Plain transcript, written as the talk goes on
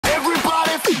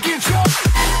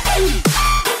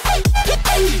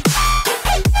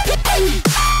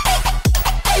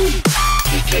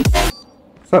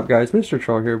What's up guys, Mr.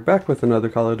 Troll here, back with another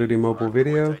Call of Duty Mobile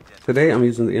video. Today I'm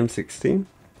using the M16.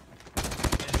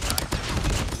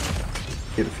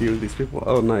 Get a few of these people.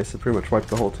 Oh nice, I pretty much wiped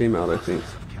the whole team out I think.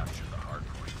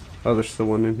 Oh, there's still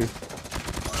one in here.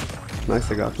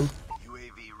 Nice, I got them.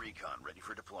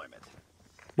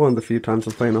 One of the few times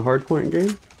I'm playing a hardpoint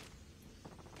game.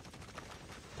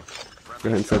 Go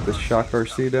ahead and set this shock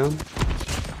RC down.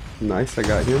 Nice, I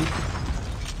got him.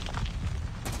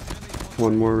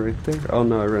 One more right there. Oh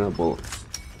no, I ran out of bullets.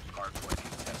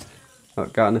 Oh,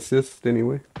 got an assist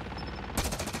anyway.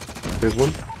 There's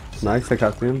one. Nice, I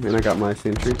got them, and I got my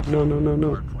sentry. No, no, no,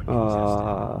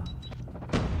 no.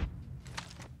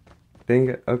 Dang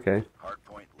it. Okay.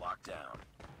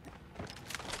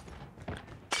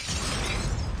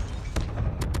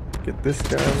 Get this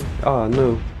guy. Ah,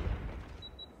 no.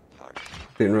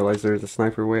 Didn't realize there was a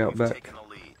sniper way out back.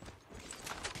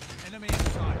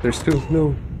 There's two.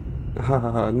 No.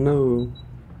 Haha, no.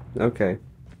 Okay. I'm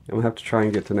gonna have to try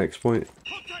and get to next point.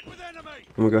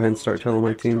 I'm gonna go ahead and start telling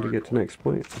my team to get to next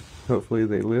point. Hopefully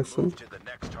they listen.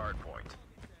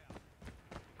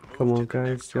 Come on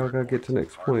guys, y'all gotta get to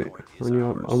next point.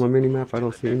 On my mini map I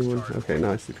don't see anyone. Okay,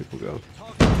 now I see people go.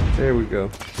 There we go.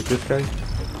 Get this guy.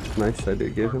 Nice, I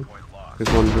did get him.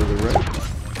 There's one to the right.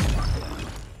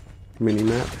 Mini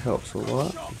map helps a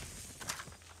lot.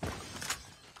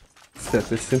 Set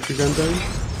this sentry gun down.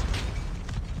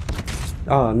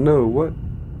 Ah, no, what?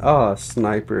 Ah,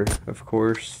 sniper, of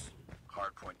course.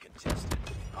 Hardpoint contested.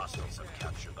 Hostiles have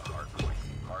captured the hardpoint.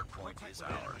 Hardpoint is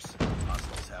ours.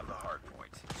 Hostiles have the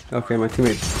hardpoint. Okay, my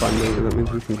teammate just climbed over, that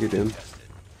means we can get in.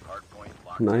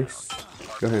 Nice.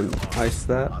 Go ahead and ice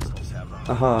that.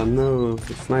 Aha, no,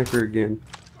 the sniper again.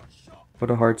 What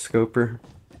a hard scoper.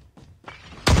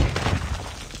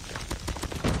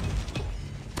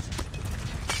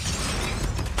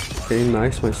 Okay,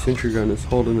 nice. My sentry gun is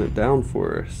holding it down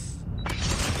for us.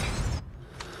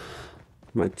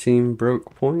 My team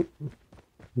broke point.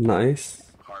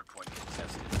 Nice.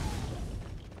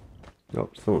 Oh,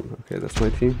 someone. Okay, that's my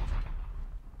team.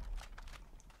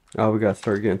 Oh, we gotta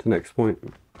start getting to next point.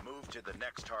 Move to the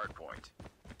next hard point.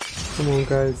 Come on,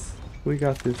 guys. We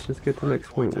got this. Just get to the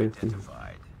next point with me.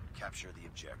 Capture the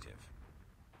objective.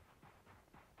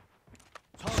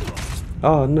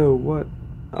 Oh, no, what?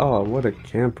 Oh, what a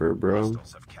camper, bro.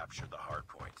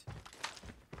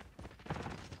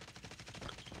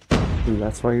 And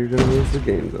that's why you're gonna lose the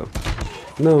game, though.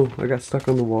 No, I got stuck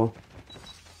on the wall.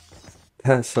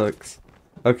 That sucks.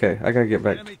 Okay, I gotta get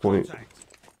back to point.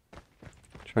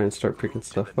 Try and start picking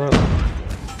stuff up.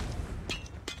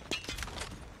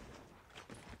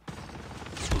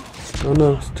 Oh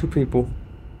no, it's two people.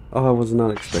 Oh, I was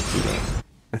not expecting that.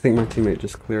 I think my teammate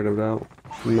just cleared it out.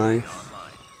 Nice.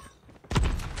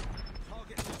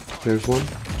 There's one.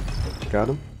 Got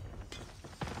him.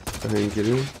 Go ahead and get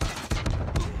in.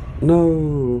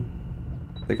 No!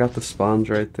 They got the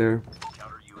spawns right there.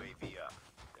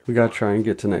 We gotta try and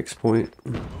get to next point.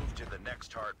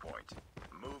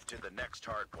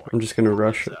 I'm just gonna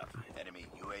rush it.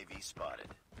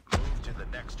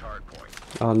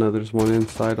 Oh no, there's one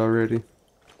inside already.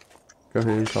 Go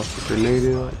ahead and toss a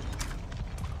grenade out.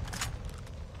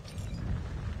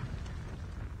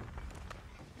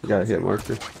 Got a hit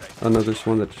marker. Oh no, there's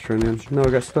one that just ran in. No,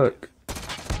 I got stuck.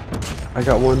 I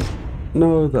got one.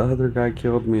 No, the other guy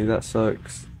killed me. That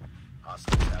sucks.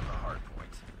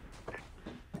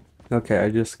 Okay, I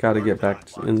just gotta get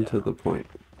back into the point.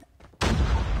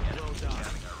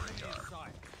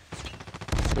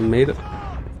 I made it.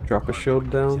 Drop a shield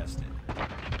down.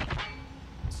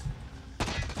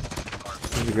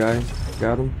 There's a guy.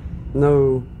 Got him.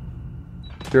 No.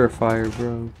 You're a fire,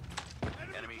 bro.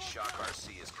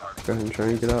 Go ahead and try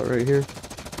and get out right here.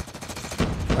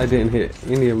 I didn't hit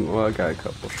any of them. Well, I got a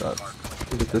couple shots.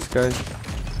 Look at this guy.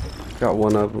 Got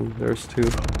one of them. There's two.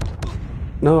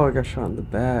 No, I got shot in the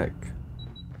back.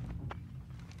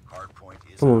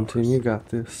 Come on, team. You got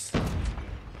this.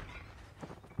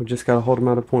 We just gotta hold him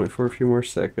out of point for a few more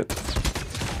seconds.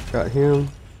 Got him.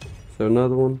 So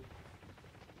another one.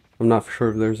 I'm not for sure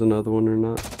if there's another one or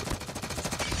not.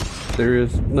 There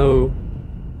is. No.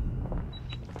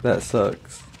 That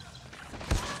sucks.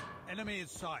 Enemy in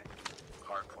sight.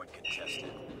 Hardpoint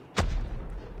contested.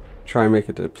 Try and make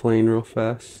it to the plane real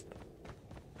fast.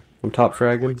 I'm top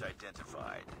fragging.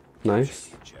 Nice.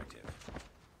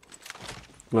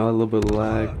 Oh, a little bit of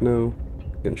lag. No.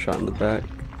 Getting shot in the back.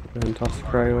 Go ahead and toss the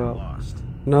cryo out.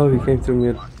 No, he came through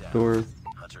mid door.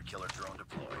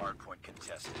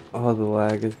 Oh, the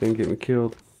lag is gonna get me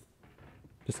killed.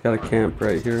 Just gotta camp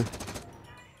right here.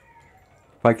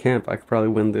 If I camp, I could probably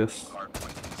win this.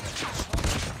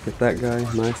 Get that guy.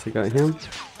 Nice, I got him.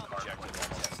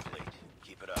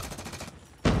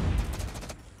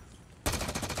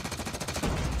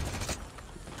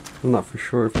 I'm not for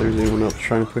sure if there's anyone else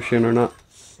trying to push in or not.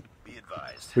 Be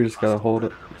advised. We just gotta Hostile hold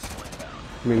it. predator missile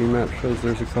inbound. Mini-map shows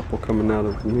there's a couple coming out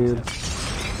of mid.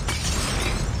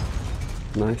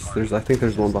 Nice. I think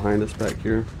there's one behind us back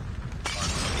here.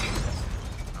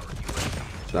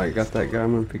 I got that guy.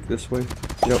 I'm gonna peek this way.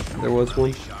 Yep, there was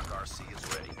one. Shock RC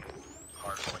is ready.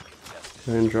 Hardpoint contested.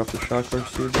 Go ahead and drop the shock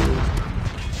RC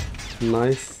there.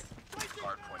 Nice.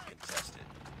 Hardpoint contested.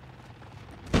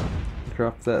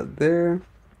 Drop that there.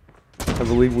 I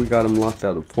believe we got him locked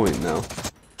out of point now.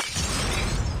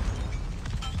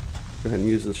 Go ahead and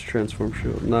use this transform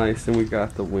shield. Nice, and we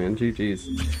got the win. GG's.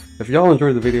 If y'all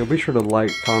enjoyed the video, be sure to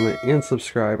like, comment, and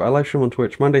subscribe. I live stream on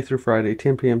Twitch Monday through Friday,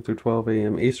 10 p.m. through 12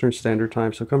 a.m. Eastern Standard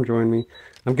Time, so come join me.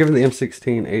 I'm giving the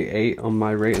M16 a 8 on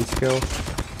my rating scale.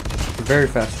 Very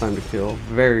fast time to kill,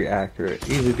 very accurate,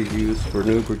 easy to use for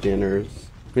new beginners.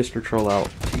 Mr. Troll out.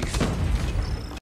 Peace.